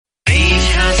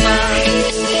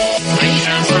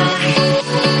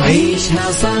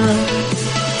صح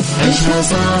عيشها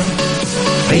صح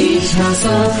عيشها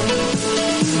صح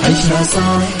عيشها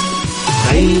صح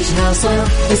عيشها صح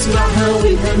اسمعها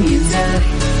والهم ينزاح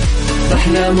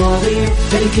أحلى مواضيع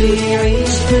الكل يعيش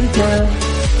ترتاح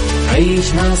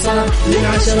عيشها صح من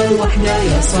 10 ل1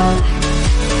 يا صاح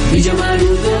بجمال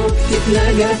وذوق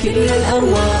تتلاقى كل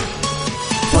الأرواح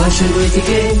فاشل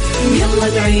واتيكيت يلا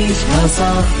نعيشها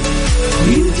صح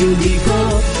بيوتي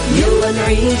وديكور يلا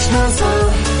نعيشها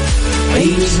صح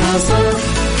عيشها صح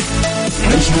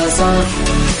عيشها صح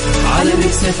على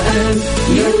ميكس اف ام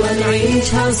يلا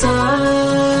نعيشها صح.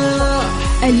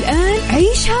 الآن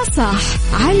عيشها صح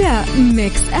على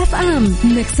ميكس اف ام.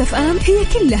 ميكس اف ام هي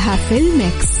كلها في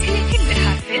الميكس.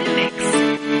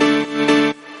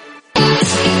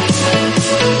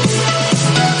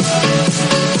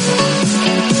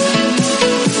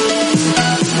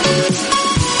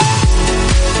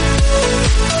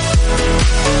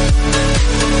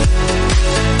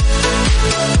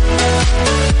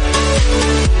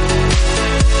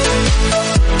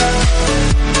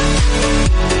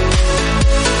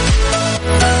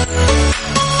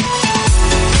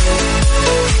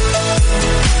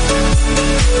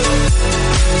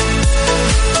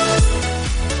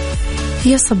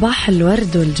 يا صباح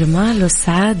الورد والجمال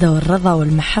والسعادة والرضا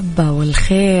والمحبة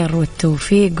والخير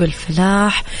والتوفيق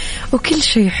والفلاح وكل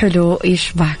شيء حلو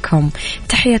يشبهكم.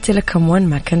 تحياتي لكم وين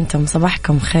ما كنتم،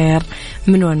 صباحكم خير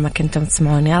من وين ما كنتم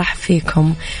تسمعوني. راح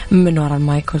فيكم من وراء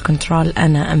المايك والكنترول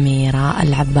أنا أميرة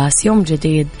العباس. يوم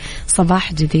جديد،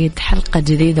 صباح جديد، حلقة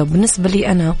جديدة، وبالنسبة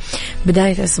لي أنا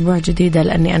بداية أسبوع جديدة،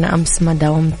 لأني أنا أمس ما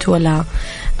داومت ولا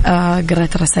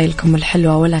قرأت رسائلكم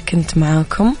الحلوة ولا كنت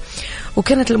معاكم،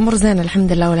 وكانت الأمور زينة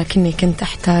الحمد لله، ولكني كنت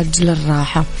أحتاج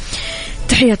للراحة.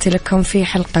 تحياتي لكم في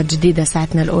حلقة جديدة.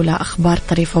 ساعتنا الأولى أخبار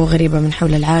طريفة وغريبة من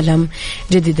حول العالم،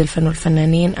 جديد الفن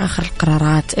والفنانين، آخر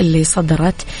القرارات اللي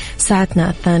صدرت. ساعتنا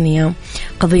الثانية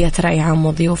قضية رأي عام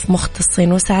وضيوف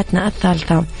مختصين، وساعتنا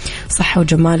الثالثة صحة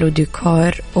وجمال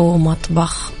وديكور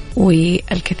ومطبخ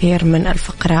والكثير من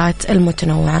الفقرات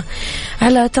المتنوعة.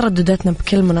 على تردداتنا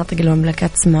بكل مناطق المملكة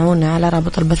تسمعونا على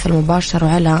رابط البث المباشر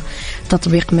وعلى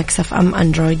تطبيق ميكس اف ام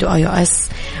اندرويد واي او اس،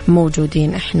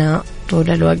 موجودين احنا طول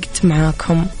الوقت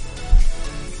معاكم.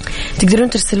 تقدرون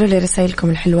ترسلوا لي رسائلكم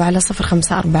الحلوة على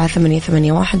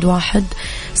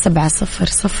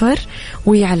 0548811700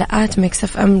 وعلى ميكس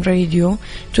اف ام راديو،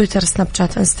 تويتر، سناب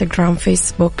شات، انستغرام،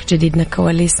 فيسبوك. جديدنا،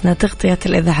 كواليسنا، تغطيات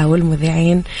الإذاعة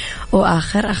والمذيعين،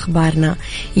 وآخر أخبارنا.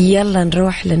 يلا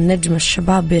نروح للنجم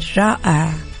الشبابي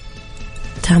الرائع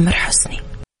تامر حسني.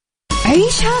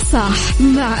 عيشها صح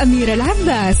مع أميرة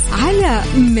العباس على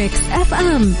ميكس اف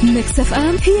ام. ميكس اف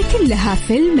ام هي كلها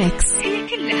في الميكس.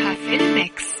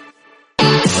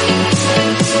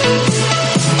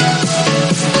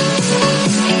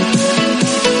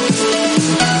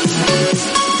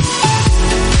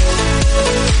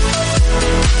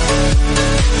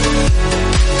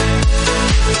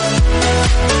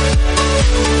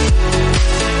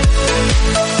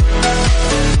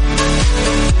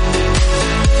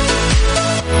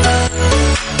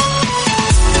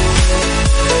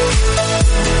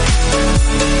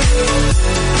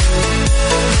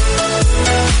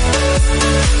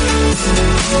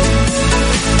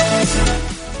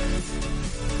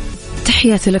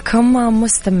 تحياتي لكم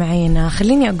مستمعينا.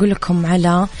 خليني أقول لكم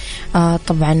على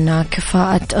طبعا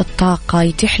كفاءة الطاقة.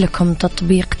 يتيح لكم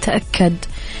تطبيق تأكد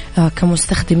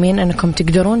كمستخدمين أنكم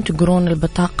تقدرون تقرون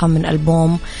البطاقة من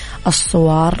ألبوم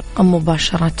الصور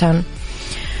مباشرة.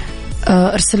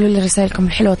 ارسلوا لي رسائلكم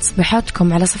الحلوة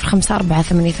وتصبيحاتكم على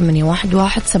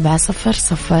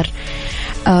 0548811700.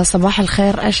 صباح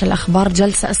الخير، ايش الأخبار؟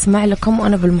 جلسة أسمع لكم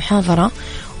وأنا بالمحاضرة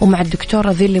ومع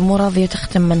الدكتورة ذي اللي مو راضية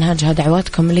تختم منهجها.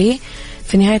 دعواتكم لي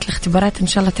في نهاية الاختبارات إن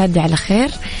شاء الله تعدي على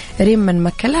خير. ريم من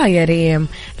مكة. لا يا ريم،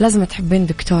 لازم تحبين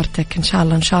دكتورتك إن شاء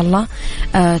الله. إن شاء الله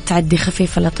تعدي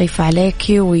خفيفة لطيفة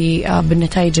عليكي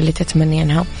وبالنتائج اللي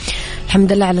تتمنينها.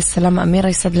 الحمد لله على السلامة أميرة،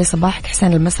 يسعد لي صباحك.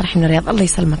 حسين المسرح من الرياض. الله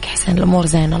يسلمك حسين، الأمور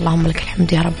زينة اللهم لك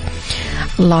الحمد يا رب.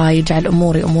 الله يجعل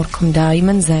أموركم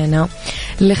دائما زينة.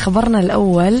 اللي خبرنا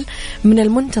الأول، من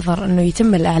المنتظر أنه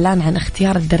يتم الإعلان عن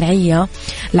اختيار الدرعية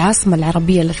العاصمة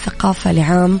العربية للثقافة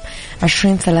لعام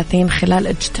 2030 خلال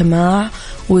اجتماع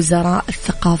وزراء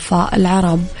الثقافة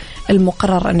العرب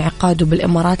المقرر انعقاده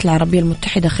بالإمارات العربية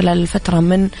المتحدة خلال الفترة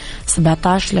من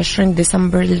 17 ل 20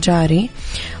 ديسمبر الجاري.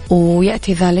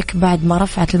 ويأتي ذلك بعد ما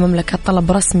رفعت المملكة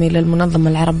طلب رسمي للمنظمة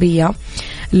العربية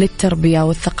للتربية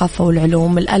والثقافة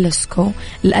والعلوم الألكسو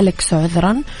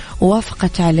عذرا،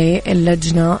 ووافقت عليه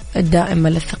اللجنة الدائمة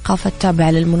للثقافة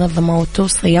التابعة للمنظمة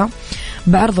والتوصية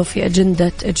بعرضه في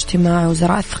أجندة اجتماع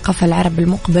وزراء الثقافة العرب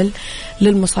المقبل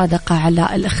للمصادقة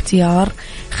على الاختيار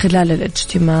خلال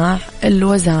الاجتماع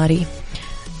الوزاري.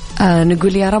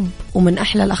 نقول يا رب، ومن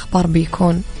أحلى الأخبار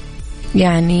بيكون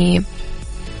يعني،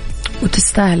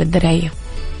 وتستاهل الدرعية.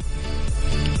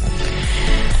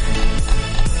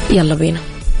 يلا بينا.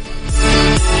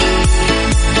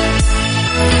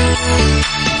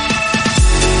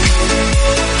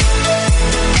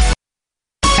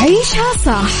 عيشها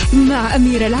صح مع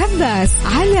أميرة العباس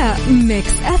على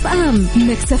ميكس أف أم.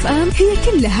 ميكس أف أم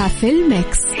هي كلها في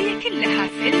الميكس.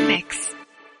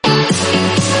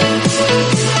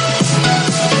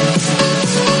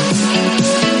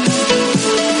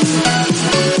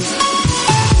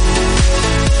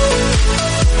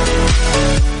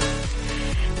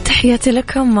 تحياتي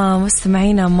لكم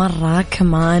مستمعينا مرة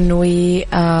كمان،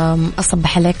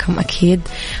 وأصبح عليكم أكيد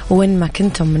وين ما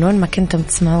كنتم، من وين ما كنتم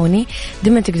تسمعوني.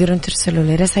 دايما تقدرون ترسلوا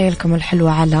لي رسائلكم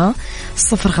الحلوة على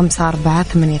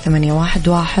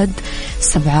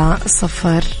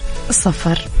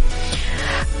 0548811700.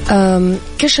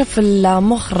 كشف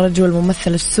المخرج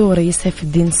والممثل السوري سيف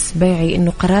الدين السبيعي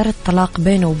أنه قرار الطلاق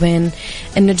بينه وبين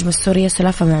النجمة السورية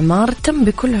سلافة معمار تم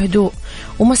بكل هدوء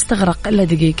وما استغرق إلا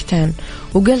دقيقتين.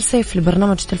 وقال سيف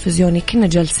لبرنامج تلفزيوني كنا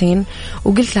جالسين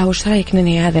وقلت له وش رأيك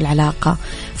ننهي هذه العلاقة،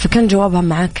 فكان جوابها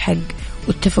معاك حق،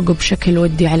 واتفقوا بشكل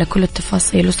ودي على كل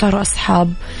التفاصيل وصاروا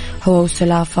أصحاب هو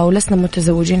وسلافة، ولسنا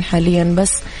متزوجين حاليا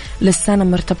بس لسنا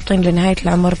مرتبطين لنهاية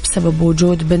العمر بسبب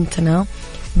وجود بنتنا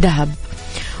دهب.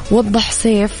 وضح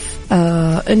سيف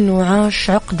أنه عاش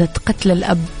عقدة قتل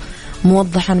الأب،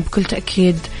 موضحا بكل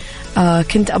تأكيد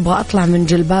كنت أبغى أطلع من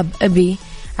جلباب أبي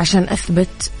عشان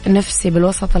أثبت نفسي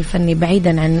بالوسط الفني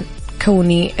بعيدا عن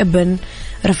كوني ابن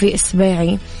رفيق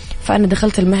السبيعي، فأنا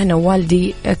دخلت المهنة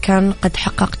ووالدي كان قد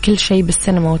حقق كل شيء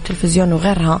بالسينما والتلفزيون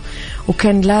وغيرها،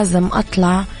 وكان لازم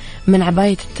أطلع من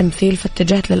عباية التمثيل،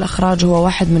 فاتجهت للإخراج، هو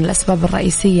واحد من الأسباب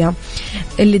الرئيسية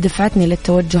اللي دفعتني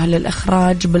للتوجه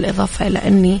للإخراج، بالإضافة إلى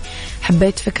أني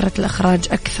حبيت فكرة الإخراج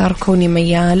أكثر كوني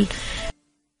ميال.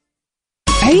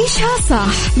 عيشها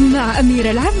صح مع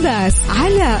أميرة العباس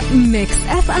على ميكس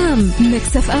أف أم.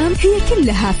 ميكس أف أم هي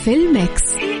كلها في الميكس.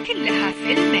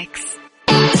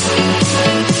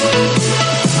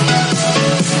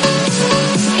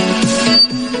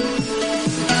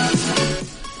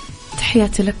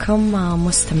 تحياتي لكم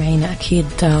مستمعين أكيد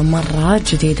مرة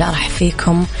جديدة، أرحب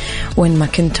فيكم وين ما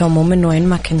كنتم ومن وين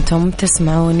ما كنتم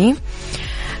تسمعوني.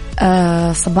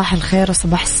 صباح الخير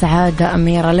وصباح السعادة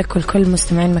أميرة لك والكل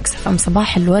مستمعين ميكس أف أم.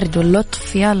 صباح الورد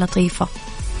واللطف يا لطيفة.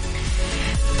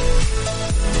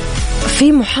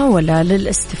 في محاولة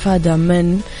للاستفادة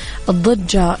من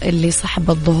الضجة اللي صاحب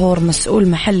الظهور مسؤول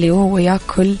محلي وهو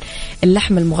يأكل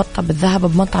اللحم المغطى بالذهب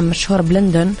بمطعم مشهور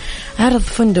بلندن، عرض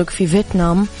فندق في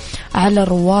فيتنام على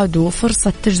رواده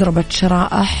فرصة تجربة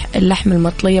شرائح اللحم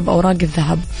المطلية بأوراق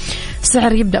الذهب.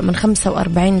 سعر يبدأ من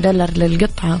 $45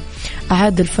 للقطعة.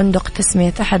 أعاد الفندق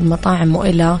تسمية أحد مطاعمه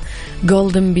إلى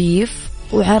جولدن بيف،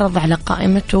 وعرض على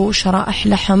قائمته شرائح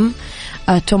لحم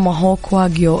توماهوك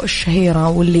واغيو الشهيرة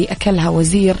واللي أكلها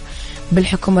وزير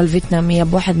بالحكومة الفيتنامية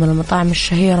بواحد من المطاعم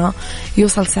الشهيرة،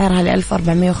 يوصل سعرها ل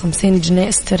 1450 جنيه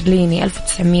استرليني،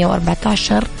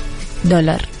 $1914.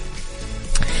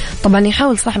 طبعا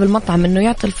يحاول صاحب المطعم أنه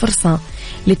يعطي الفرصة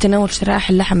لتناول شرائح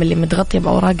اللحم اللي متغطية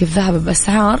بأوراق الذهب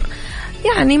بأسعار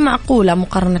يعني معقولة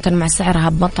مقارنة مع سعرها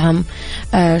بمطعم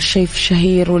شيف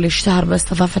شهير واللي اشتهر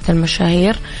باستضافة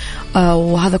المشاهير،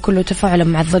 وهذا كله تفاعلا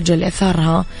مع الضجة اللي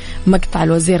أثارها مقطع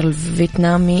الوزير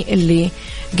الفيتنامي اللي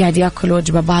قاعد يأكل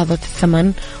وجبة باهظة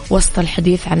الثمن وسط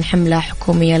الحديث عن حملة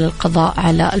حكومية للقضاء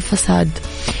على الفساد.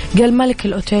 قال مالك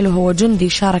الأوتيل وهو جندي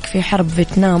شارك في حرب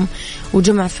فيتنام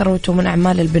وجمع ثروته من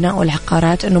أعمال البناء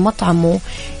والعقارات أنه مطعمه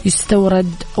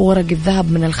يستورد ورق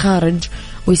الذهب من الخارج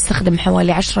ويستخدم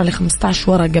حوالي 10 ل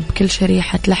 15 ورقة بكل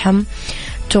شريحة لحم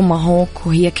توماهوك،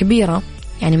 وهي كبيرة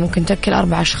يعني ممكن تأكل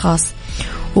 4 أشخاص.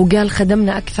 وقال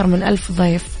خدمنا أكثر من 1000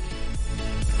 ضيف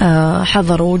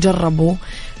حضروا وجربوا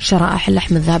شرائح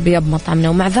اللحم الذهبية بمطعمنا،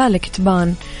 ومع ذلك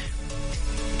تبان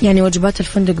يعني وجبات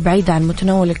الفندق بعيدة عن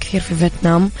متناول الكثير في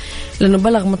فيتنام، لأنه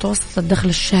بلغ متوسط الدخل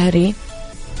الشهري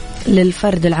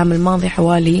للفرد العام الماضي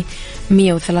حوالي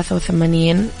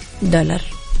 $183.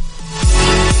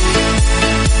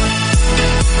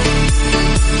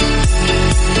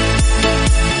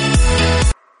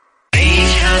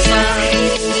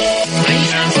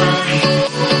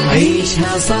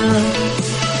 عيشها صح،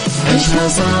 عيشها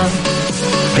صح،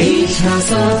 عيشها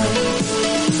صح،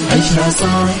 عيشها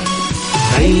صح،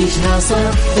 عيشها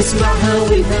صح اسمعها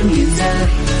والهم ينزاح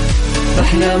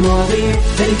أحلى مواضيع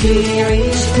الكل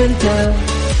يعيش مرتاح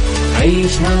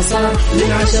عيشها صح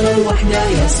من 10 ل1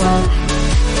 يا صاح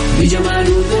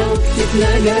بجمال وذوق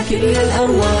تتلاقى كل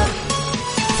الأرواح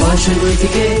فاشل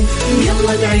واتيكيت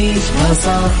يلا نعيشها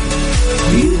صح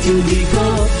بيوتي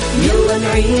وديكور يلا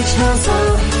نعيشها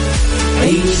صح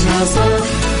عيشها صح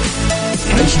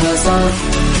عيشها صح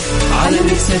على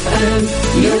ميكس اف ام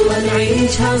يلا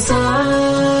نعيشها صح.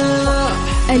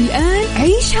 الآن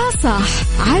عيشها صح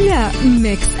على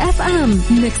ميكس اف ام.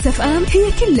 ميكس اف ام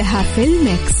هي كلها في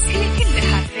الميكس.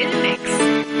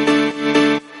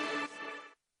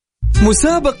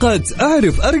 مسابقة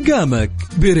أعرف أرقامك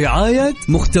برعاية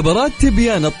مختبرات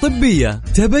تبيان الطبية.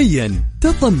 تبين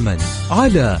تطمن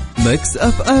على ميكس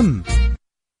اف ام.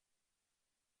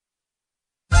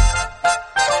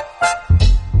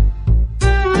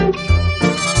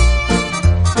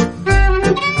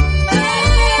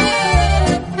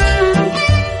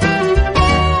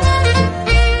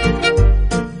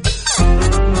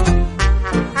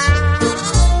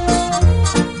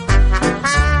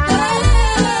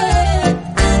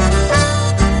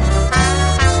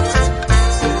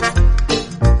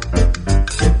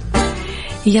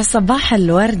 يا صباح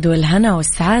الورد والهنا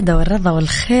والسعادة والرضا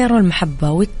والخير والمحبة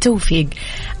والتوفيق.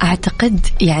 أعتقد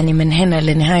يعني من هنا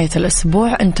لنهاية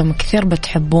الأسبوع أنتم كثير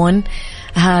بتحبون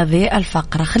هذه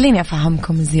الفقرة. خليني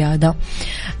أفهمكم زيادة.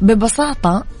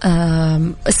 ببساطة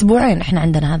أسبوعين إحنا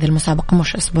عندنا هذه المسابقة،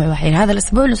 مش أسبوع واحد، هذا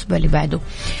الأسبوع والأسبوع اللي بعده.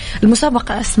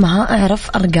 المسابقة اسمها أعرف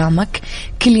أرقامك.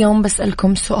 كل يوم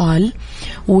بسألكم سؤال،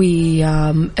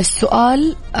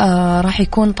 والسؤال راح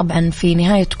يكون طبعا في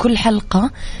نهاية كل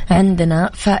حلقة عندنا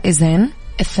فائزين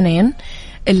 2.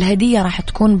 الهدية راح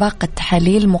تكون باقة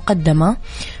تحاليل مقدمة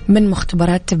من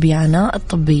مختبرات تبيانة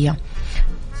الطبية.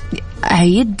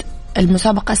 أعيد،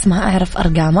 المسابقة اسمها أعرف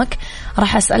أرقامك.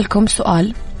 راح أسألكم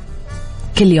سؤال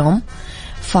كل يوم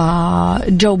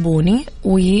فجاوبوني،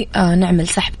 ونعمل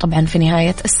سحب طبعا في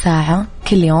نهاية الساعة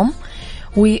كل يوم،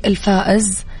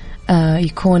 والفائز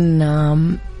يكون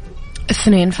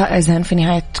 2 فائزين في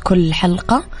نهاية كل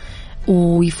حلقة،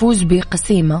 ويفوز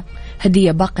بقسيمة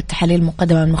هدية باقة تحاليل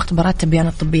مقدمة من مختبرات تبيانة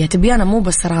الطبية. تبيانة مو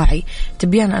بس راعي،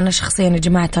 تبيانة أنا شخصيا يا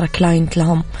جماعة ترى كلاينت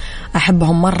لهم،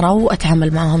 أحبهم مرة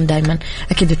وأتعامل معهم دايما.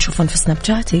 أكيد تشوفون في سناب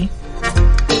شاتي.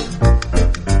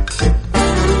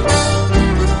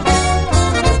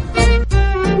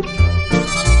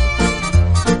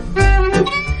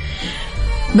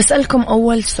 بسألكم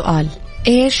أول سؤال،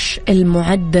 إيش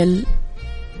المعدل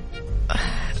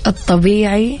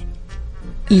الطبيعي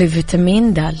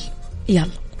لفيتامين د؟ يلا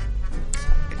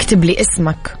اكتب لي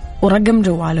اسمك ورقم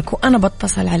جوالك وأنا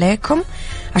بتصل عليكم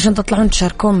عشان تطلعون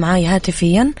تشاركون معاي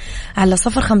هاتفيا على 0548811700.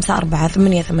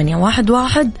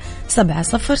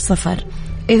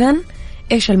 إذن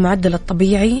إيش المعدل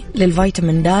الطبيعي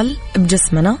للفيتامين د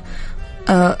بجسمنا؟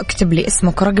 اكتب لي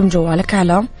اسمك ورقم جوالك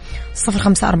على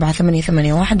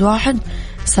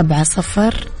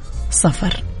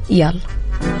 0548811700. يلا.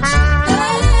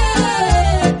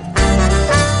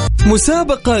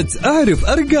 مسابقة أعرف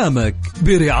أرقامك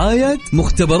برعاية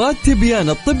مختبرات تبيان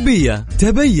الطبية.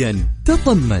 تبين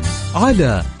تطمن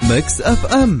على ميكس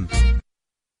اف ام.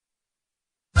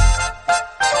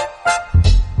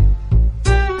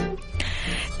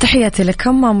 تحياتي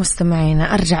لكم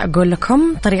مستمعينا. أرجع أقول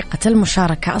لكم طريقة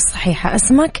المشاركة الصحيحة،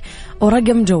 اسمك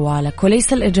ورقم جوالك،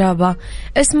 وليس الإجابة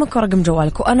اسمك ورقم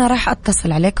جوالك، وأنا راح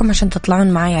أتصل عليكم عشان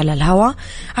تطلعون معي على الهواء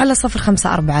على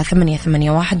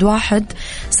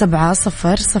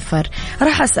 0548811700.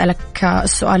 راح أسألك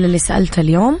السؤال اللي سألته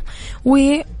اليوم،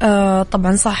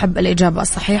 وطبعا صاحب الإجابة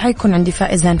الصحيحة يكون عندي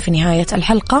فائزان في نهاية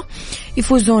الحلقة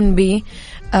يفوزون ب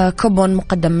كوبون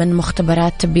مقدم من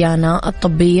مختبرات تبيانة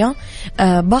الطبية،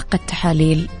 باقة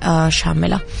تحاليل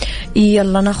شاملة.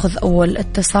 يلا ناخذ أول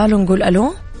اتصال ونقول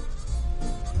ألو.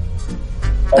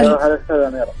 أهلا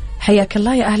وسهلا. حياك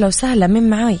الله، يا أهلا وسهلا. مين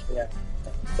معاي؟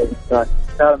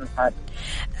 سالم الحارثي.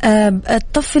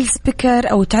 تطفي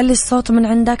السبيكر أو تعلي الصوت من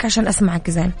عندك عشان أسمعك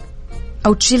زين،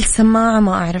 أو تشيل سماعة،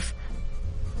 ما أعرف.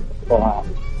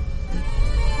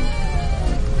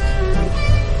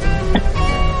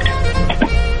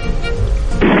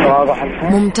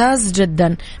 ممتاز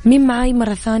جدا. مين معاي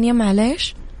مرة ثانية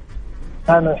معليش؟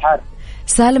 سالم الحارثي.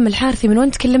 سالم الحارثي. من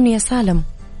وين تكلمني يا سالم؟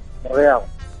 الرياض.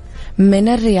 من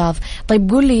الرياض.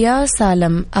 طيب قول لي يا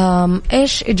سالم،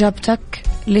 إيش إجابتك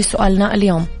لسؤالنا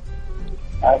اليوم؟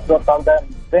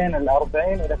 بين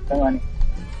 40 إلى 80.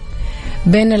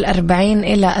 بين 40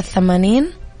 إلى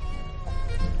 80.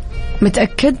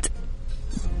 متأكد؟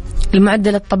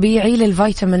 المعدل الطبيعي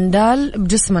للفيتامين د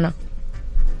بجسمنا؟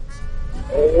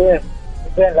 إيه،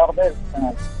 بين 40 إلى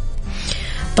 80.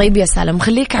 طيب يا سالم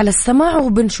خليك على السماع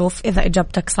وبنشوف إذا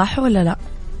إجابتك صح ولا لا.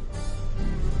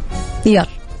 يلا.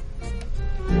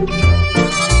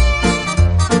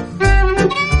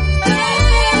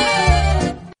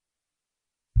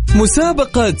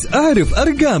 مسابقة أعرف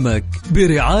أرقامك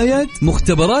برعاية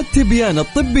مختبرات تبيان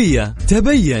الطبية.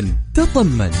 تبين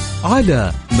تطمن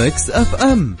على ميكس اف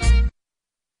ام.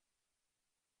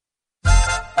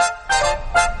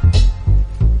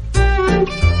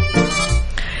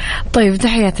 طيب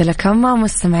تحياتي لكم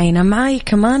مستمعينا. معي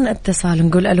كمان اتصال،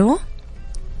 نقول ألو.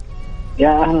 يا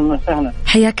أهلا وسهلا.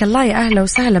 حياك الله، يا أهلا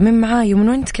وسهلا. من معاي ومن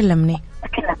وين تكلمني؟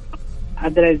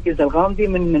 عبد العزيز الغامدي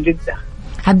من جدة.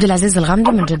 عبد العزيز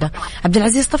الغامدي من جدة. عبد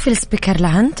العزيز طفي السبيكر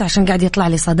لعنت عشان قاعد يطلع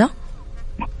لي صدى.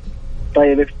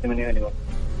 طيب اكتب من هنا.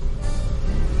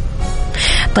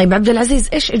 طيب عبد العزيز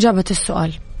إيش إجابة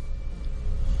السؤال؟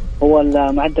 هو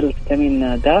معدل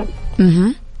الفيتامين د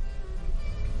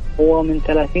هو من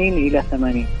 30 إلى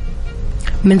 80.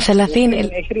 من 30 من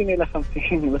 20 إلى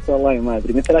 50 بس والله ما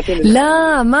أدري. من 30 إلى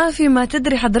لا ما في، ما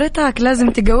تدري حضرتك، لازم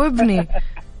تجاوبني.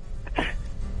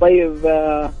 طيب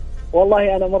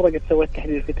والله أنا مرة قد سويت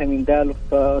تحليل فيتامين د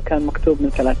فكان مكتوب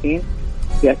من 30،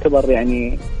 يعتبر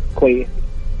يعني كويس،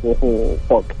 وهو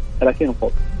فوق 30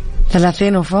 وفوق.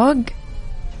 30 وفوق؟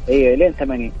 ايوه لين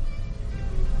 80.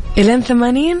 إلين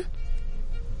 80؟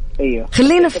 ايوه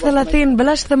خلينا في 30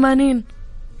 بلاش 80.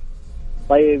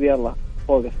 طيب يلا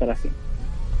فوق 30.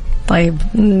 طيب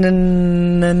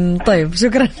طيب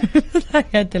شكرا.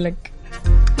 حياتي لك.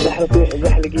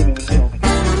 زحلقيني من يومك.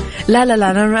 لا لا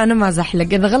لا أنا ما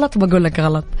زحلق، إذا غلط بقول لك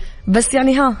غلط، بس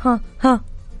يعني ها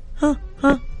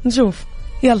نشوف.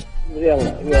 يلا.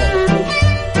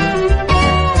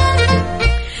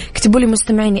 اكتبوا لي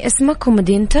مستمعيني اسمك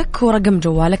ومدينتك ورقم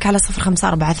جوالك على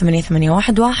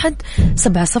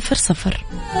 0548811700.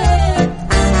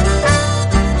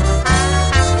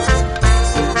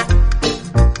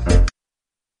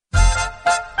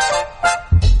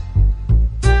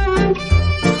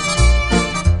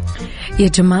 يا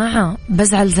جماعة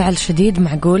بزعل زعل شديد.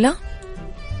 معقولة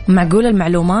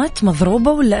المعلومات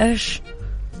مضروبة ولا إيش؟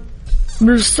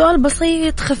 بالسؤال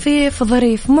بسيط خفيف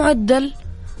ظريف. معدل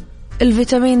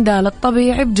الفيتامين د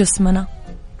الطبيعي بجسمنا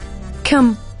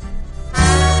كم؟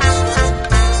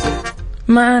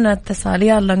 معنا اتصال،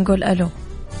 يلا نقول ألو.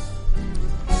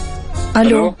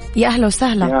 يا أهلا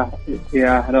وسهلا.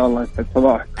 يا أهلا والله.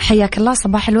 صباح. حياك الله،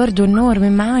 صباح الورد والنور.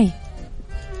 من معاي؟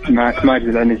 معك ماجد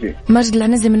العنزي. ماجد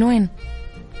العنزي من وين؟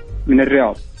 من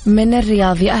الرياض. من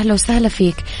الرياض، يا أهلا وسهلا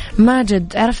فيك.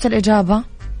 ماجد عرفت الإجابة؟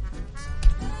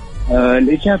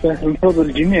 الإجابة المفروض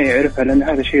الجميع يعرفها لأن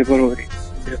هذا شيء ضروري.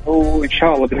 هو إن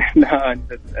شاء الله بإذن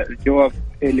الجواب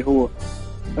اللي هو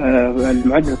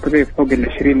المعدل الطبيعي فوق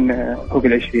 20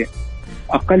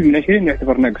 أقل من 20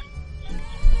 يعتبر نقص.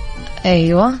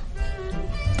 أيوة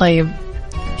طيب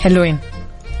حلوين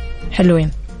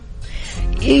حلوين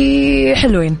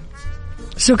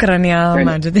شكرا يا يعني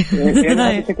ماجد.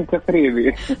 يعني بشكل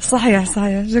تقريبي. صحيح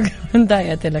شكرا.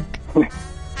 دايت لك.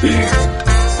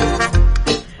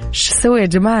 شو سوي يا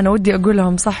جماعة؟ أنا ودي أقول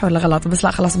لهم صح ولا غلط، بس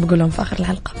لا خلاص بقول لهم في آخر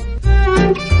الحلقة.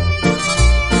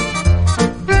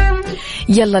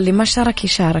 يلا اللي ما شارك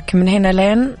يشارك من هنا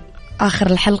لين آخر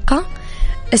الحلقة،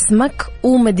 اسمك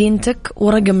ومدينتك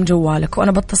ورقم جوالك،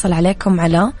 وأنا بتصل عليكم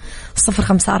على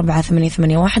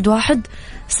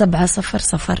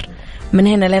 0548811700. من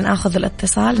هنا لين أخذ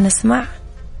الاتصال نسمع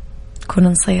كون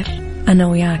نصير أنا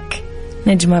وياك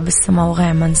نجمة بالسماء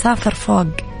وغيمة، نسافر فوق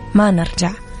ما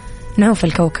نرجع، نعوف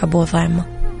الكوكب وضيمة.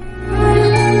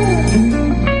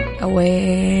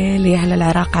 أويل يا أهل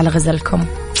العراق على غزلكم،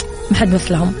 محد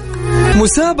مثلهم.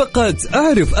 مسابقة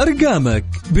أعرف أرقامك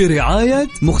برعاية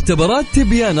مختبرات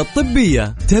تبيان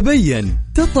الطبية. تبين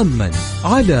تطمن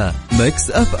على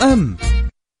ميكس اف ام.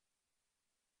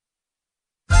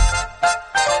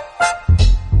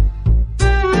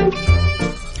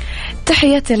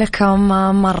 تحياتي لكم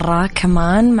مرة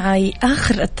كمان. معي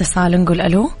آخر اتصال، نقول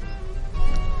ألو.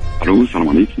 السلام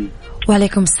عليكم.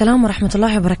 وعليكم السلام ورحمة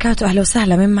الله وبركاته. أهلا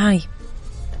وسهلا. من معي؟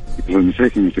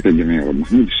 مساكن الجميع.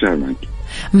 محمود الشاعر معك.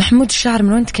 محمود الشاعر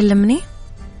من وين تكلمني؟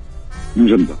 من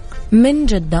جدة. من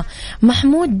جدة.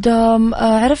 محمود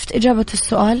عرفت إجابة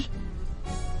السؤال؟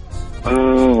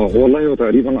 والله هو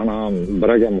تقريبا أنا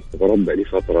براجع مختبرات بقالي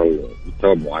فترة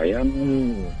لسبب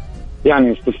معين،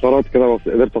 يعني استفسارات كده بس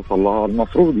قدرت أوصلها.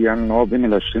 المفروض يعني هو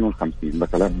بين 20 و50، ده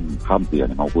كلام حد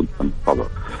يعني موجود في المختبر.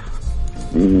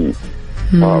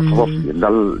 خلاص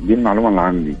دي المعلومة اللي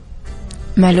عندي.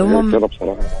 معلومة كده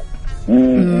بصراحة.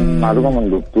 معلومة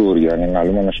من دكتور، يعني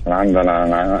معلومة مش من عندي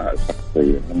أنا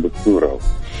شخصيا، من دكتور.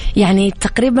 يعني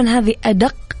تقريبا هذه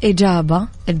أدق إجابة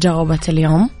اتجاوبت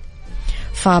اليوم،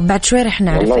 فبعد شوي رح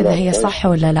نعرف إذا هي صح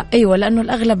ولا لا. أيوة، لأنه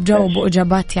الأغلب جاوبوا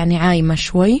إجابات يعني عايمة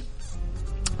شوي،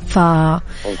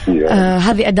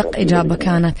 هذه أدق إجابة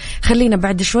كانت. خلينا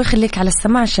بعد شوي، خليك على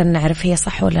السماع عشان نعرف هي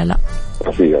صح ولا لا.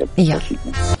 يلا.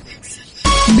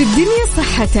 بالدنيا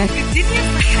صحتك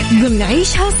ضمن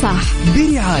عيشها صح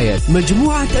برعاية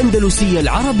مجموعة أندلسية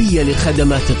العربية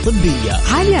للخدمات الطبية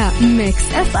على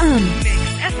ميكس اف ام.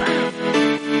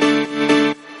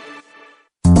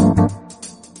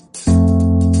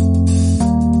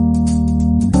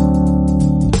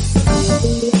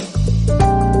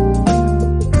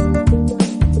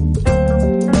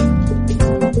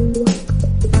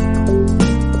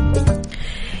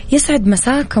 يسعد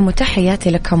مساكم وتحياتي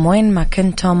لكم وين ما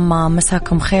كنتم.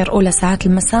 مساكم خير. أولى ساعات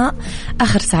المساء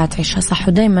آخر ساعات عيشها صح.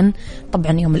 ودايما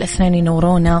طبعا يوم الاثنين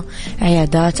ينورونا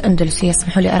عيادات أندلسية.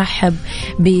 اسمحوا لي أرحب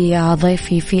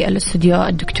بضيفي في الاستوديو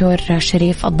الدكتور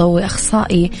شريف الضوي،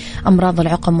 أخصائي أمراض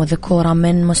العقم وذكورة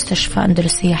من مستشفى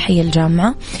أندلسية حي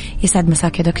الجامعة. يسعد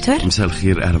مساك يا دكتور. مساء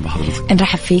الخير، أهلا بحضرتك.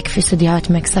 نرحب فيك في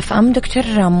استوديوهات ميكس اف ام.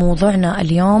 دكتور، موضوعنا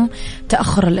اليوم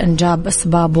تأخر الإنجاب،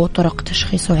 أسبابه، طرق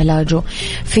تشخيصه وعلاجه.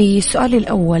 في سؤالي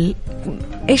الأول،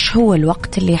 إيش هو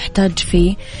الوقت اللي يحتاج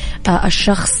فيه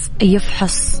الشخص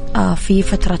يفحص في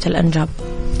فترة الإنجاب؟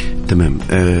 تمام.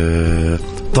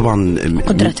 طبعا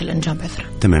قدرة الإنجاب عذرا.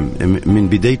 تمام. من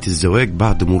بداية الزواج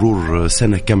بعد مرور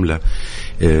سنة كاملة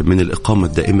من الإقامة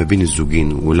الدائمة بين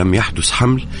الزوجين ولم يحدث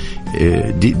حمل،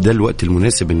 ده الوقت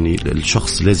المناسب ان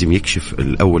الشخص لازم يكشف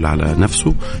الأول على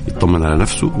نفسه، يطمن على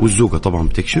نفسه، والزوجة طبعا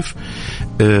بتكشف،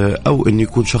 أو ان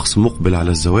يكون شخص مقبل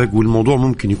على الزواج والموضوع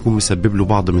ممكن يكون مسبب له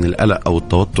بعض من القلق أو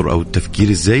التوتر أو التفكير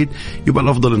الزايد، يبقى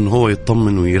الأفضل ان هو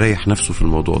يطمن ويريح نفسه في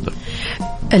الموضوع ده.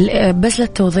 بس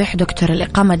للتوضيح دكتور،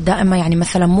 الإقامة الدائمة يعني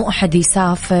مثلا مو أحد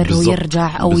يسافر بالزبط.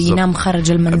 ويرجع أو بالزبط. ينام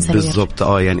خارج المنزل بالضبط.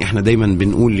 يعني احنا دايما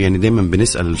بنقول، يعني دايما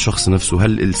بنسأل الشخص نفسه،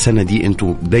 هل السنة دي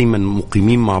انتوا دايما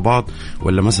مقيمين مع بعض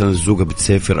ولا مثلا الزوجة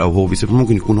بتسافر أو هو بيسافر؟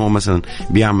 ممكن يكون هو مثلا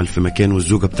بيعمل في مكان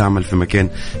والزوجة بتعمل في مكان،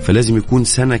 فلازم يكون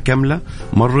سنة كاملة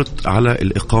مرت على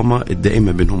الإقامة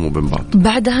الدائمة بينهم وبين بعض.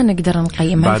 بعدها نقدر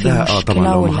نقيم بعدها طبعا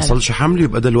لو ما حصلش حمل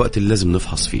يبقى ده الوقت اللي لازم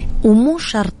نفحص فيه. ومو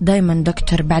شرط دايما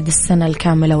دكتور بعد السنة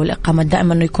الكاملة والإقامة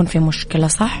الدائمة انه يكون في مشكلة،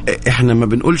 صح؟ احنا ما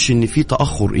بنقولش ان في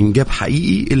تأخر إنجاب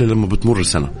حقيقي إلا لما بتمر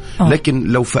سنة. لكن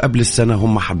لو في قبل السنة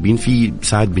هم حابين، في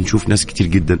ساعات بنشوف ناس كتير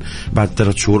جدا بعد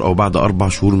 3 شهور أو بعد 4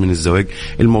 شهور من الزواج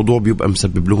الموضوع بيبقى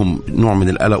مسبب لهم نوع من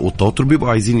القلق والتوتر، بيبقوا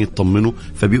عايزين يطمنوا،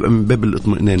 فبيبقى من باب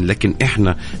الاطمئنان. لكن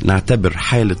احنا نعتبر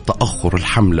حالة تأخر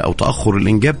الحمل أو تأخر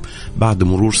الإنجاب بعد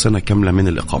مرور سنة كاملة من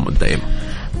الإقامة الدائمة.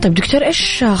 طيب دكتور،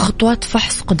 إيش خطوات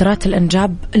فحص قدرات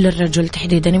الإنجاب للرجل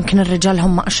تحديدا؟ يمكن الرجال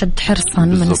هم أشد حرصا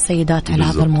من السيدات على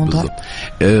هذا الموضوع.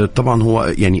 طبعا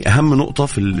هو يعني أهم نقطة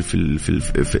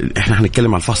إحنا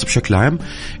هنتكلم على الفحص بشكل عام.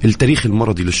 التاريخ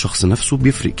المرضي للشخص نفسه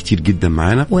بيفرق كتير جدا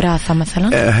معانا. وراثة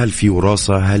مثلا، هل في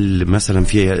وراثة؟ هل مثلا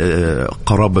في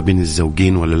قرابة بين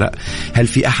الزوجين ولا لا؟ هل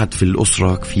في أحد في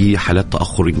الأسرة في حالات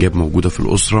تأخر إنجاب موجودة في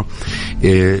الأسرة؟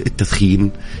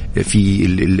 التدخين، في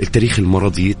التاريخ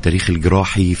المرضي، التاريخ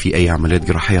الجراحي، في أي عمليات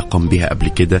جراحية قام بها قبل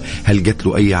كده؟ هل جات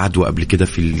له أي عدوى قبل كده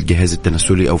في الجهاز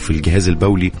التناسلي أو في الجهاز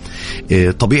البولي؟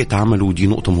 طبيعة عمله، دي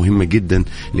نقطة مهمة جدا،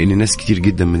 لأن ناس كتير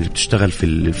جدا من اللي بتشتغل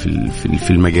في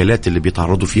المجالات اللي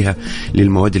بيتعرضوا فيها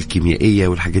للمواد الكيميائية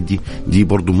والحاجات دي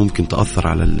برضو ممكن تأثر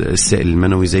على السائل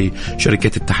المنوي، زي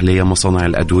شركات التحلية، مصانع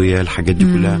الأدوية، الحاجات دي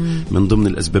كلها من ضمن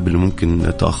الأسباب اللي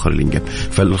ممكن تأخر الإنجاب.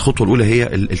 فالخطوة الأولى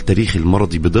هي التاريخ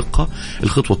المرضي بدقة.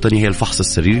 الخطوة الثانية هي الفحص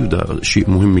السريري، وده شيء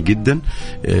مهم جدا.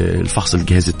 الفحص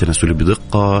الجهاز التناسلي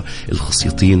بدقة،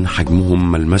 الخصيتين،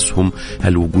 حجمهم، ملمسهم،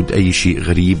 هل وجود أي شيء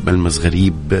غريب، ملمس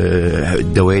غريب،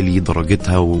 الدوالي،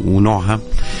 درجتها ونوعها.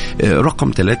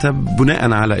 رقم 3،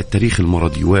 بناء على التاريخ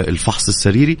المرضي والفحص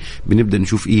السريري بنبدأ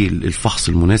نشوف إيه الفحص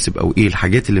المناسب أو إيه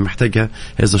الحاجات اللي محتاجها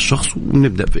هذا الشخص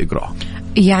ونبدأ في إجراءها.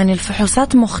 يعني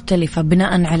الفحوصات مختلفة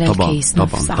بناء على الكيس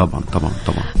نفسه. طبعا.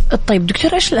 طيب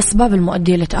دكتور، إيش الأسباب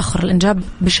المؤدية لتأخر الإنجاب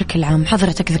بشكل عام؟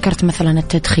 حضرتك ذكرت مثلا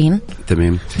التدخين.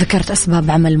 تمام. ذكرت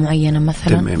أسباب عمل معينة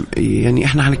مثلا. تمام. يعني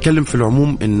احنا هنتكلم في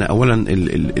العموم ان اولا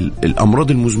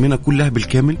الامراض المزمنه كلها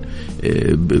بالكامل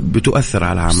بتؤثر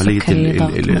على عمليه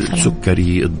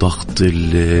السكري، الضغط،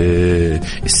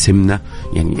 السمنه.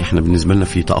 يعني احنا بالنسبه لنا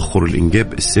في تاخر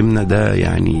الانجاب السمنه ده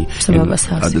يعني سبب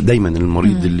اساسي. دايما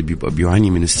المريض اللي بيبقى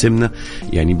بيعاني من السمنه،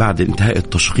 يعني بعد انتهاء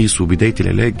التشخيص وبدايه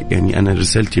العلاج، يعني انا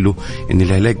رسالتي له ان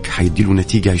العلاج هيديله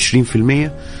نتيجه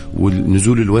 20%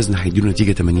 ونزول الوزن هيديله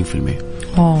نتيجه 80%.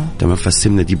 تمام.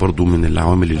 فالسمنة دي برضو من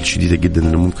العوامل الشديدة جدا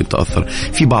اللي ممكن تأثر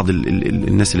في بعض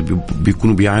الناس اللي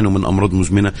بيكونوا بيعانوا من أمراض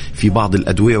مزمنة، في بعض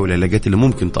الأدوية والعلاجات اللي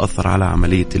ممكن تأثر على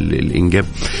عملية الإنجاب.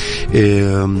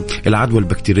 العدوى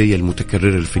البكتيرية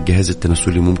المتكررة في الجهاز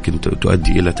التناسلي ممكن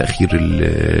تؤدي إلى تأخير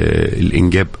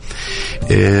الإنجاب.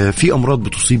 في أمراض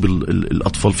بتصيب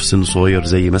الأطفال في سن صغير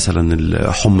زي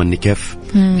مثلا حمى النكاف،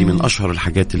 دي من أشهر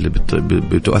الحاجات اللي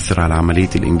بتؤثر على عملية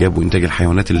الإنجاب وإنتاج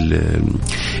الحيوانات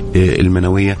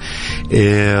المنوية.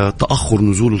 تأخر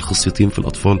نزول الخصيتين في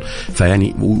الأطفال،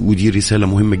 فيعني ودي رسالة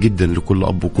مهمة جدا لكل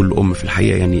أب وكل أم في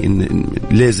الحقيقة، يعني إن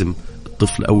لازم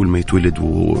الطفل أول ما يتولد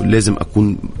ولازم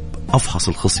أكون أفحص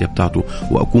الخصية بتاعته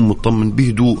وأكون مطمن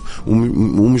بهدوء.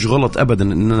 ومش غلط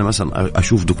أبدا إن أنا مثلا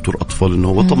أشوف دكتور أطفال إنه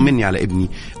هو طمني على ابني،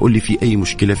 قول لي في أي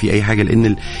مشكلة في أي حاجة،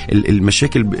 لأن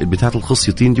المشاكل بتاعة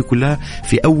الخصيتين دي كلها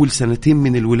في أول سنتين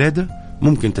من الولادة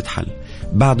ممكن تتحل.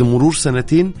 بعد مرور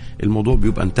سنتين الموضوع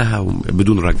بيبقى انتهى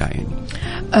بدون رجعة.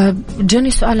 يعني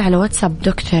جاني سؤال على واتساب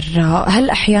دكتور، هل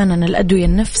أحيانا الأدوية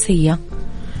النفسية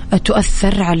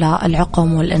تؤثر على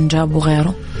العقم والإنجاب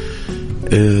وغيره؟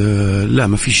 لا،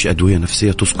 ما فيش أدوية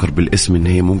نفسية تذكر بالاسم إن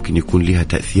هي ممكن يكون لها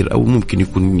تأثير، أو ممكن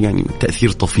يكون يعني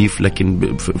تأثير طفيف،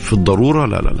 لكن في الضرورة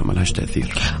لا ما لهاش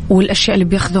تأثير. والأشياء اللي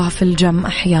بياخذوها في الجيم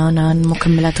أحيانا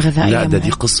مكملات غذائية، لا دي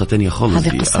قصة تانية خالص.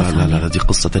 دي لا دي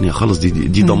قصة تانية خالص.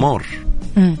 دي دمار.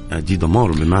 دي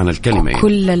دمار بمعنى الكلمة. يعني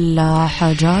كل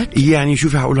الحاجات، يعني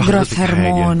شوفي هقول لحضرتك حاجة،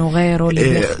 هرمون وغيره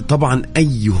طبعا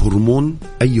أي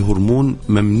هرمون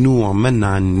ممنوع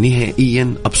منعا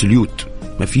نهائيا absolute،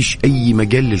 ما فيش أي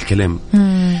مجال للكلام.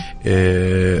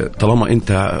 طالما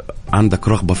أنت عندك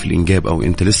رغبة في الإنجاب أو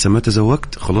أنت لسه ما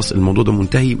تزوجت، خلاص الموضوع ده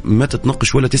منتهي، ما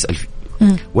تتناقش ولا تسأل فيه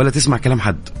ولا تسمع كلام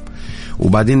حد.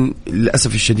 وبعدين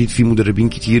للأسف الشديد في مدربين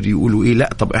كتير يقولوا إيه، لا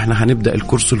طب إحنا هنبدأ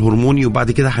الكورس الهرموني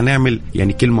وبعد كده هنعمل،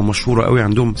 يعني كلمة مشهورة قوي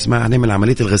عندهم اسمها هنعمل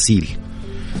عملية الغسيل.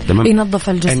 تمام، ينظف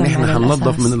الجسم، إن إحنا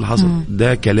هننظف من اللي حصل.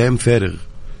 ده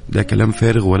كلام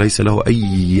فارغ وليس له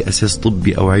أي أساس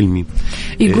طبي أو علمي.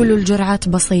 يقولوا الجرعات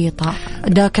بسيطة،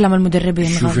 ده كلام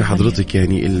المدربين. شوفي حضرتك،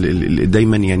 يعني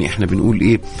دايما يعني إحنا بنقول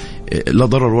إيه، لا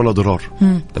ضرر ولا ضرار.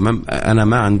 تمام، أنا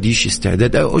ما عنديش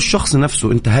استعداد، الشخص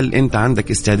نفسه هل أنت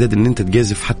عندك استعداد إن أنت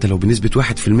تجازف حتى لو بنسبة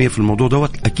 1% في الموضوع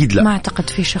دوت؟ أكيد لا، ما أعتقد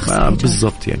في شخص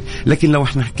بالضبط يعني. لكن لو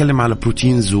إحنا نتكلم على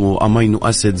بروتينز وأمينو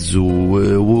أسيدز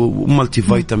ومالتي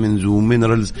فيتامينز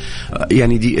ومينرالز،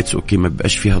 يعني دي اتس اوكي، ما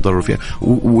بقاش فيها ضرر فيها.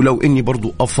 ولو إني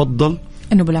برضو أفضل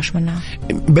إنه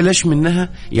بلاش منها،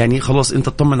 يعني خلاص أنت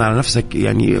تطمن على نفسك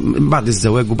يعني بعد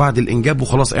الزواج وبعد الإنجاب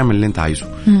وخلاص اعمل اللي أنت عايزه.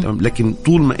 تمام، لكن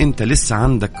طول ما أنت لسه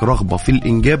عندك رغبة في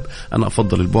الإنجاب أنا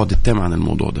أفضل البعد التام عن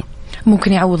الموضوع ده.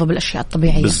 ممكن يعوضه بالأشياء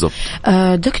الطبيعية. بالضبط.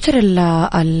 دكتور،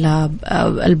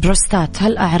 البروستات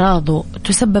هل أعراضه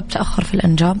تسبب تأخر في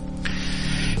الإنجاب؟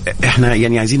 احنا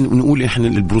يعني عايزين نقول احنا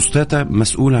البروستاتا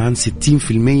مسؤولة عن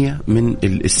 60% من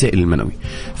السائل المنوي،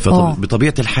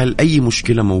 فبطبيعة الحال اي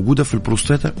مشكلة موجودة في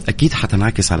البروستاتا اكيد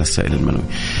هتنعكس على السائل المنوي.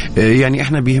 يعني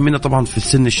احنا بيهمنا طبعا في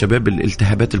سن الشباب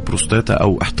الالتهابات البروستاتا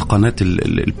او احتقانات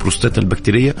البروستاتا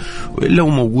البكتيرية، لو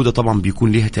موجودة طبعا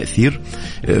بيكون ليها تأثير،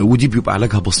 ودي بيبقى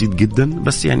علاجها بسيط جدا،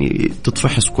 بس يعني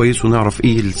تتفحص كويس ونعرف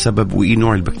ايه السبب وايه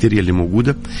نوع البكتيريا اللي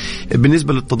موجودة.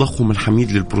 بالنسبة للتضخم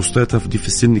الحميد للبروستاتا فدي في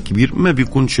السن الكبير ما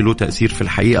بيكون له تأثير في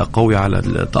الحقيقة قوي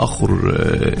على تأخر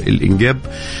الإنجاب.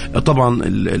 طبعا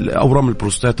أورام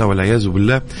البروستاتا والعياذ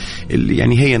بالله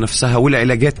يعني هي نفسها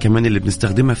والعلاجات كمان اللي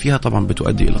بنستخدمها فيها طبعا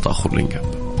بتؤدي إلى تأخر الإنجاب.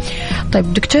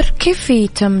 طيب دكتور، كيف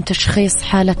يتم تشخيص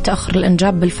حالة تأخر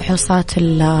الإنجاب بالفحوصات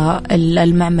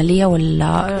المعملية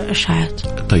والأشعات؟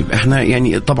 طيب احنا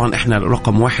يعني طبعا احنا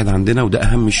رقم 1 عندنا وده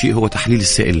أهم شيء هو تحليل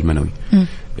السائل المنوي.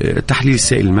 تحليل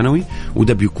السائل المنوي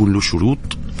وده بيكون له شروط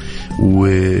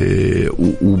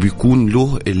وبيكون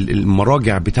له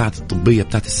المراجع بتاعة الطبية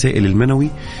بتاعة السائل المنوي،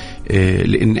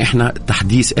 لأن احنا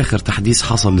آخر تحديث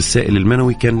حصل للسائل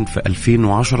المنوي كان في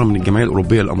 2010 من الجمعية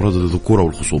الأوروبية للأمراض الذكورة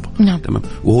والخصوبة. نعم. تمام،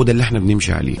 وهو ده اللي احنا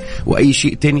بنمشي عليه، وأي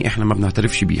شيء تاني احنا ما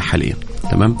بنعترفش بيه حاليا.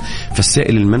 تمام،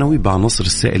 فالسائل المنوي بعناصر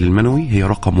السائل المنوي هي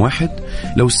رقم 1.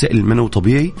 لو السائل المنوي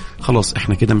طبيعي خلاص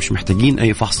احنا كده مش محتاجين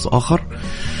أي فحص آخر،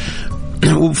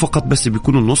 وفقط بس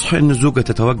بيكون النصح ان الزوجة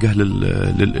تتوجه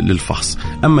للفحص.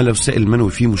 اما لو السائل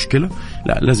المنوي فيه مشكلة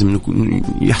لا لازم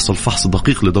يحصل فحص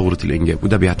دقيق لدورة الانجاب،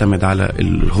 وده بيعتمد على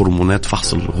الهرمونات،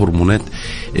 فحص الهرمونات،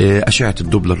 اشعة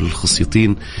الدوبلر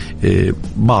للخصيتين.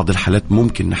 بعض الحالات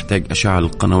ممكن نحتاج اشعة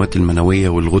للقنوات المنوية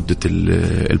والغدة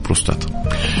البروستاتا.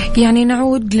 يعني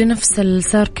نعود لنفس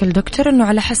السيركل دكتور، انه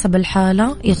على حسب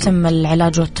الحالة يتم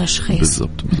العلاج والتشخيص.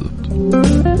 بالضبط.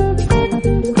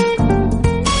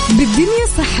 بالدنيا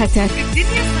صحتك.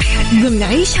 ضمن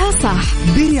عيشها صح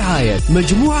برعاية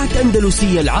مجموعة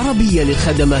أندلسية العربية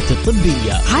للخدمات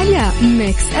الطبية على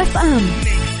ميكس اف ام.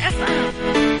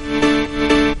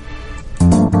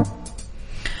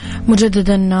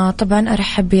 مجددا طبعا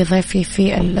أرحب بضيفي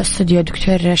في الاستوديو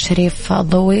دكتور شريف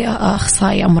ضوي،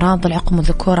 أخصائي أمراض العقم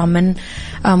والذكورة من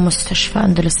مستشفى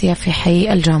أندلسية في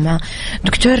حي الجامعة.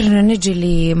 دكتور، نجي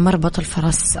لمربط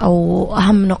الفرس أو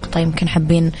أهم نقطة يمكن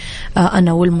حابين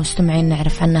أنا والمستمعين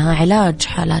نعرف عنها، علاج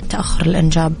حالات تأخر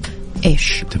الإنجاب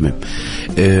إيش؟ تمام.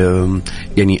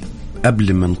 يعني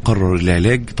قبل ما نقرر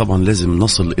العلاج طبعا لازم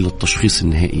نصل إلى التشخيص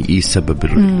النهائي، إيه السبب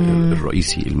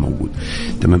الرئيسي الموجود.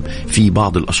 تمام. في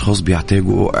بعض الأشخاص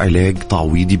بيحتاجوا علاج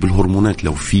تعويضي بالهرمونات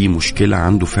لو في مشكلة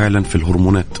عنده فعلا في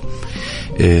الهرمونات،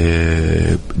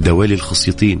 دوالي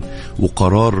الخصيتين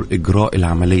وقرار إجراء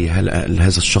العملية، هل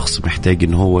هذا الشخص محتاج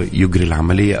إن هو يجري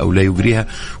العملية أو لا يجريها؟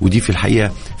 ودي في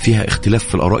الحقيقة فيها اختلاف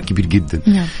في الآراء كبير جدا.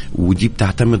 ودي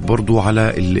بتعتمد برضو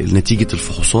على نتيجة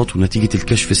الفحوصات ونتيجة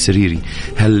الكشف السريري.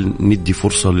 هل ندي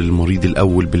فرصة للمريض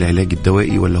الأول بالعلاج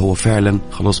الدوائي ولا هو فعلا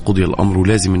خلاص قضي الأمر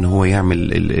ولازم إن هو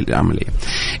يعمل العملية؟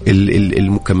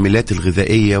 المكملات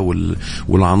الغذائية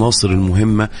والعناصر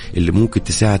المهمة اللي ممكن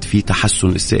تساعد في تحسن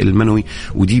السائل المنوي،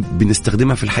 ودي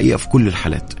بنستخدمها في الحقيقة في كل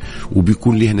الحالات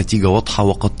وبيكون لها نتيجة واضحة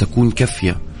وقد تكون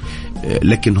كافية.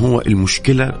 لكن هو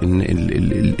المشكلة ان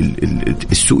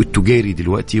السوق التجاري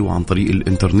دلوقتي وعن طريق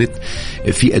الانترنت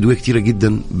في ادوية كتيرة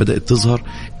جدا بدأت تظهر،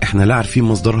 احنا لا عارفين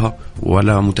مصدرها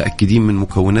ولا متأكدين من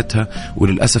مكوناتها،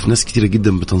 وللأسف ناس كتيرة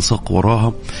جدا بتنساق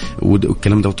وراها،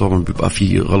 والكلام ده طبعا بيبقى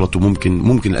فيه غلط.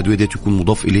 وممكن الادوية دي يكون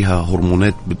مضاف اليها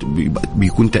هرمونات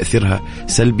بيكون تأثيرها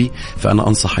سلبي. فانا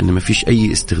انصح ان مفيش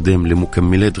اي استخدام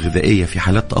لمكملات غذائية في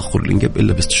حالات تأخر الانجاب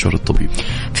الا باستشارة الطبيب.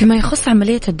 فيما يخص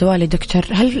عملية الدوالي دكتور،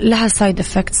 هل لها سايد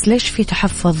افكتس؟ ليش في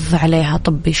تحفظ عليها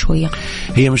طبي شوية؟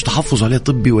 هي مش تحفظ عليها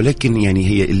طبي، ولكن يعني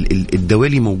هي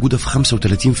الدوالي موجودة في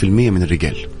 35% من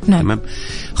الرجال. نعم. تمام.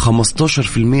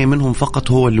 15% منهم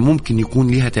فقط هو اللي ممكن يكون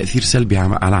ليها تأثير سلبي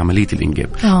على عملية الإنجاب.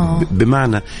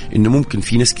 بمعنى إن ممكن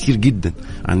في ناس كتير جدا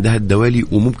عندها الدوالي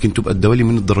وممكن تبقى الدوالي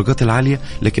من الدرجات العالية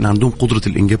لكن عندهم قدرة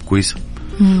الإنجاب كويسة،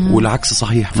 والعكس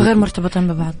صحيح. فغير مرتبطين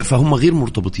ببعض، فهم غير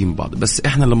مرتبطين ببعض. بس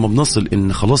احنا لما بنصل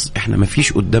ان خلاص احنا ما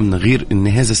فيش قدامنا غير ان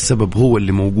هذا السبب هو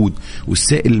اللي موجود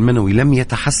والسائل المنوي لم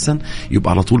يتحسن،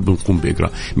 يبقى على طول بنقوم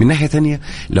بإجراء. من ناحية تانية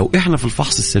لو احنا في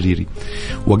الفحص السريري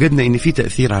وجدنا ان في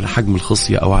تأثير على حجم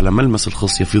الخصية او على ملمس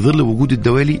الخصية في ظل وجود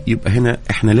الدوالي، يبقى هنا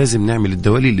احنا لازم نعمل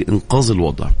الدوالي لإنقاذ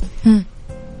الوضع.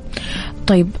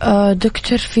 طيب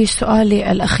دكتور، في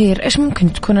سؤالي الأخير، إيش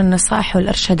ممكن تكون النصائح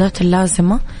والإرشادات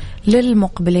اللازمة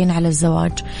للمقبلين على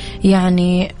الزواج؟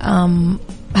 يعني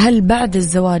هل بعد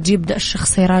الزواج يبدأ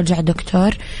الشخص يراجع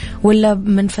دكتور، ولا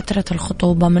من فترة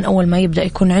الخطوبة من أول ما يبدأ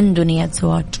يكون عنده نية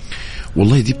زواج؟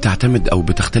 والله دي بتعتمد أو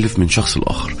بتختلف من شخص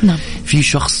لآخر. نعم. في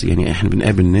شخص يعني احنا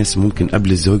بنقابل ناس ممكن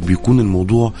قبل الزواج بيكون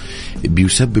الموضوع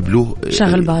بيسبب له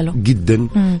شغل باله جدا،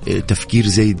 تفكير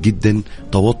زايد جدا،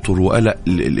 توتر وقلق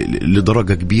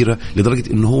لدرجة كبيرة،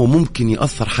 لدرجة ان هو ممكن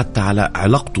يأثر حتى على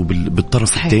علاقته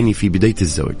بالطرف الثاني في بداية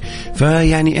الزواج.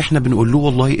 فيعني احنا بنقول له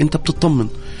والله انت بتطمن،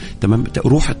 تمام،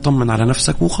 روح اطمن على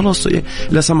نفسك وخلاص.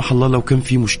 لا سمح الله لو كان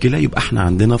في مشكلة يبقى احنا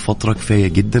عندنا فترة كفاية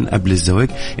جدا قبل الزواج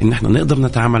ان احنا نقدر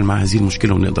نتعامل مع هذه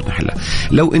المشكلة ونقدر نحلها.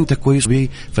 لو انت كويس بيه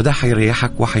فده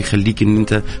هيريحك وهيخليك ان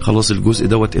انت خلاص الجزء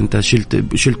دوت انت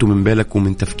شلته من بالك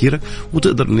ومن تفكيرك،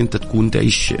 وتقدر ان انت تكون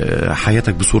تعيش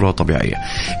حياتك بصورة طبيعية.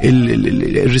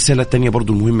 الرسالة التانية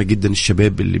برضو المهمة جدا،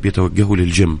 الشباب اللي بيتوجهوا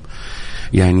للجيم،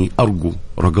 يعني أرجو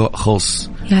رجاء خاص،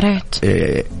 يا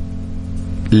ريت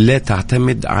لا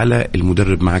تعتمد على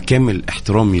المدرب، مع كامل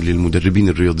احترامي للمدربين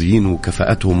الرياضيين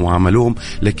وكفاءتهم وعملهم،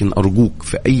 لكن أرجوك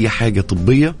في أي حاجة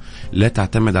طبية لا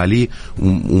تعتمد عليه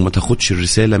وما تاخدش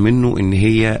الرسالة منه إن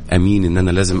هي أمين إن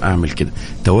أنا لازم أعمل كده.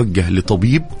 توجه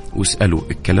لطبيب واسأله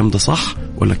الكلام ده صح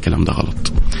ولا الكلام ده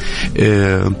غلط.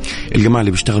 الجماعة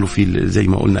اللي بيشتغلوا في زي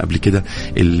ما قلنا قبل كده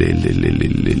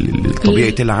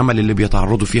طبيعة العمل اللي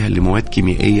بيتعرضوا فيها لمواد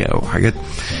كيميائية أو حاجات،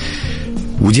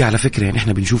 ودي على فكرة يعني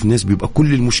احنا بنشوف ناس بيبقى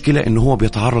كل المشكلة ان هو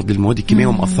بيتعرض للمواد الكيميائية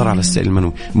ومأثرة على السائل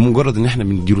المنوي. مجرد ان احنا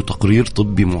بنديله تقرير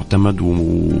طبي معتمد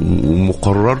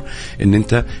ومقرر ان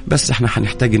انت بس احنا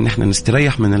هنحتاج ان احنا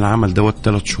نستريح من العمل دوت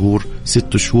 3 شهور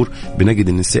 6 شهور، بنجد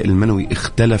ان السائل المنوي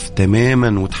اختلف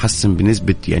تماما وتحسن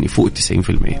بنسبة يعني فوق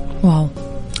 90%. واو.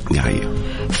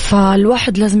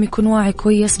 فالواحد لازم يكون واعي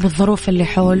كويس بالظروف اللي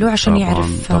حوله عشان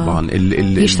يعرف طبعا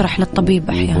يشرح للطبيب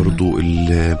أحيانا. برضو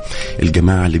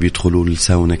الجماعة اللي بيدخلوا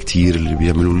الساونا كتير، اللي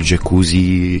بيعملوا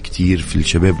الجاكوزي كتير في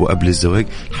الشباب وقبل الزواج،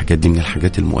 الحاجات دي من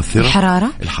الحاجات المؤثرة.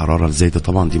 الحرارة الزايدة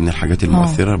طبعا دي من الحاجات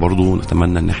المؤثرة برضو،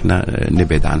 نتمنى ان احنا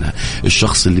نبعد عنها.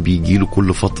 الشخص اللي بيجيله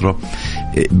كل فترة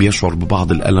بيشعر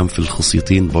ببعض الألم في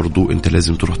الخصيتين، برضو انت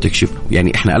لازم تروح تكشف.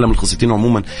 يعني احنا ألم الخصيتين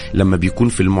عموما لما بيكون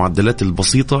في المعدلات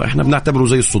البسيطة احنا بنعتبره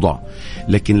زي الصداع،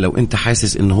 لكن لو انت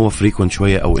حاسس ان هو فريكوينت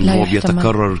شوية او ان هو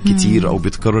بيتكرر كتير او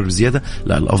بيتكرر زيادة،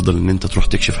 لا الافضل ان انت تروح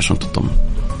تكشف عشان تطمن.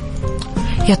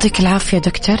 يعطيك العافية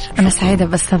دكتور، أنا سعيدة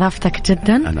باستضافتك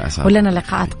جدا، أنا أسعد. ولنا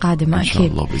لقاءات قادمة إن شاء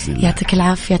أكيد. الله بإذن الله. يعطيك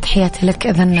العافية، تحياتي لك.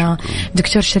 إذن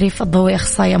دكتور شريف الضوي،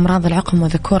 أخصائي أمراض العقم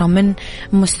وذكورة من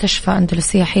مستشفى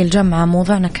أندلسية حي الجامعة.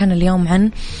 موضوعنا كان اليوم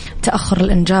عن تأخر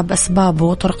الإنجاب، أسبابه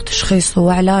وطرق تشخيصه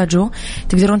وعلاجه.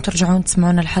 تقدرون ترجعون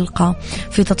تسمعون الحلقة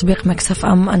في تطبيق ميكس اف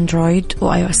ام أندرويد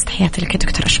وآي أو إس. تحياتي لك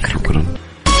دكتور، شكرا.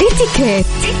 اتيكيت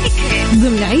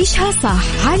ضمن عيشها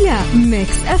صح على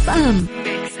ميكس اف ام.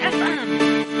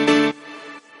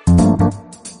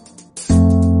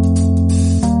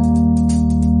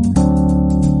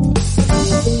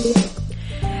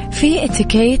 في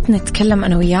اتيكيت نتكلم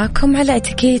أنا وياكم على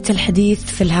اتيكيت الحديث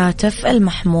في الهاتف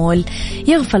المحمول.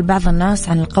 يغفل بعض الناس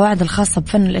عن القواعد الخاصة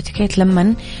بفن الاتيكيت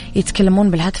لما يتكلمون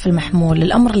بالهاتف المحمول،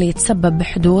 الأمر اللي يتسبب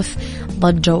بحدوث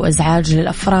ضجة وإزعاج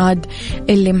للأفراد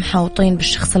اللي محاوطين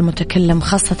بالشخص المتكلم،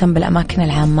 خاصة بالأماكن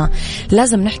العامة.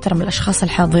 لازم نحترم الأشخاص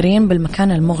الحاضرين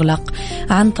بالمكان المغلق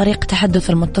عن طريق تحدث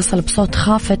المتصل بصوت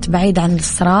خافت بعيد عن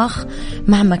الصراخ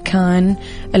مهما كان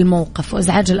الموقف،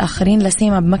 وإزعاج الآخرين لا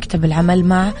سيما بمكتب العمل،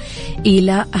 مع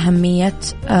إلى أهمية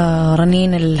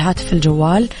رنين الهاتف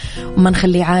الجوال وما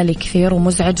نخليه عالي كثير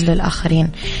ومزعج للآخرين.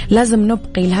 لازم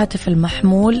نبقي الهاتف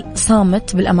المحمول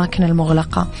صامت بالأماكن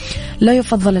المغلقة. لا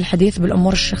يفضل الحديث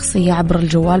بالأمور الشخصية عبر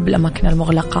الجوال بالأماكن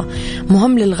المغلقة.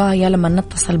 مهم للغاية لما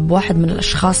نتصل بواحد من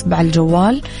الأشخاص بعد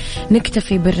الجوال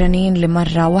نكتفي بالرنين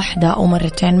لمرة واحدة أو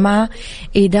مرتين، مع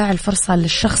إيداع الفرصة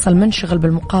للشخص المنشغل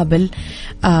بالمقابل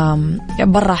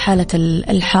برا حالة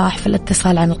الإلحاح في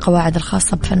الاتصال عن القواعد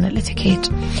الخاصة بفن الاتيكيت.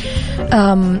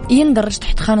 يندرج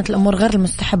تحت خانة الأمور غير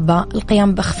المستحبة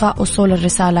القيام بإخفاء وصول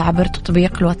الرسالة عبر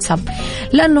تطبيق الواتساب،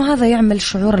 لأنه هذا يعمل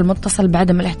شعور المتصل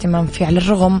بعدم الاهتمام فيه، على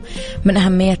الرغم من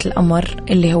أهمية الأمر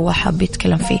اللي هو حاب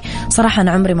يتكلم فيه. صراحة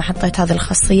أنا عمري ما حطيت هذه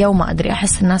الخاصية وما أدري،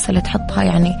 أحس الناس اللي تحطها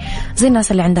يعني زي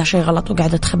الناس اللي عندها شيء غلط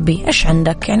وقاعدة تخبيه. إيش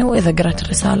عندك يعني؟ وإذا قرأت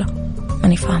الرسالة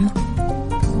ماني فاهمة.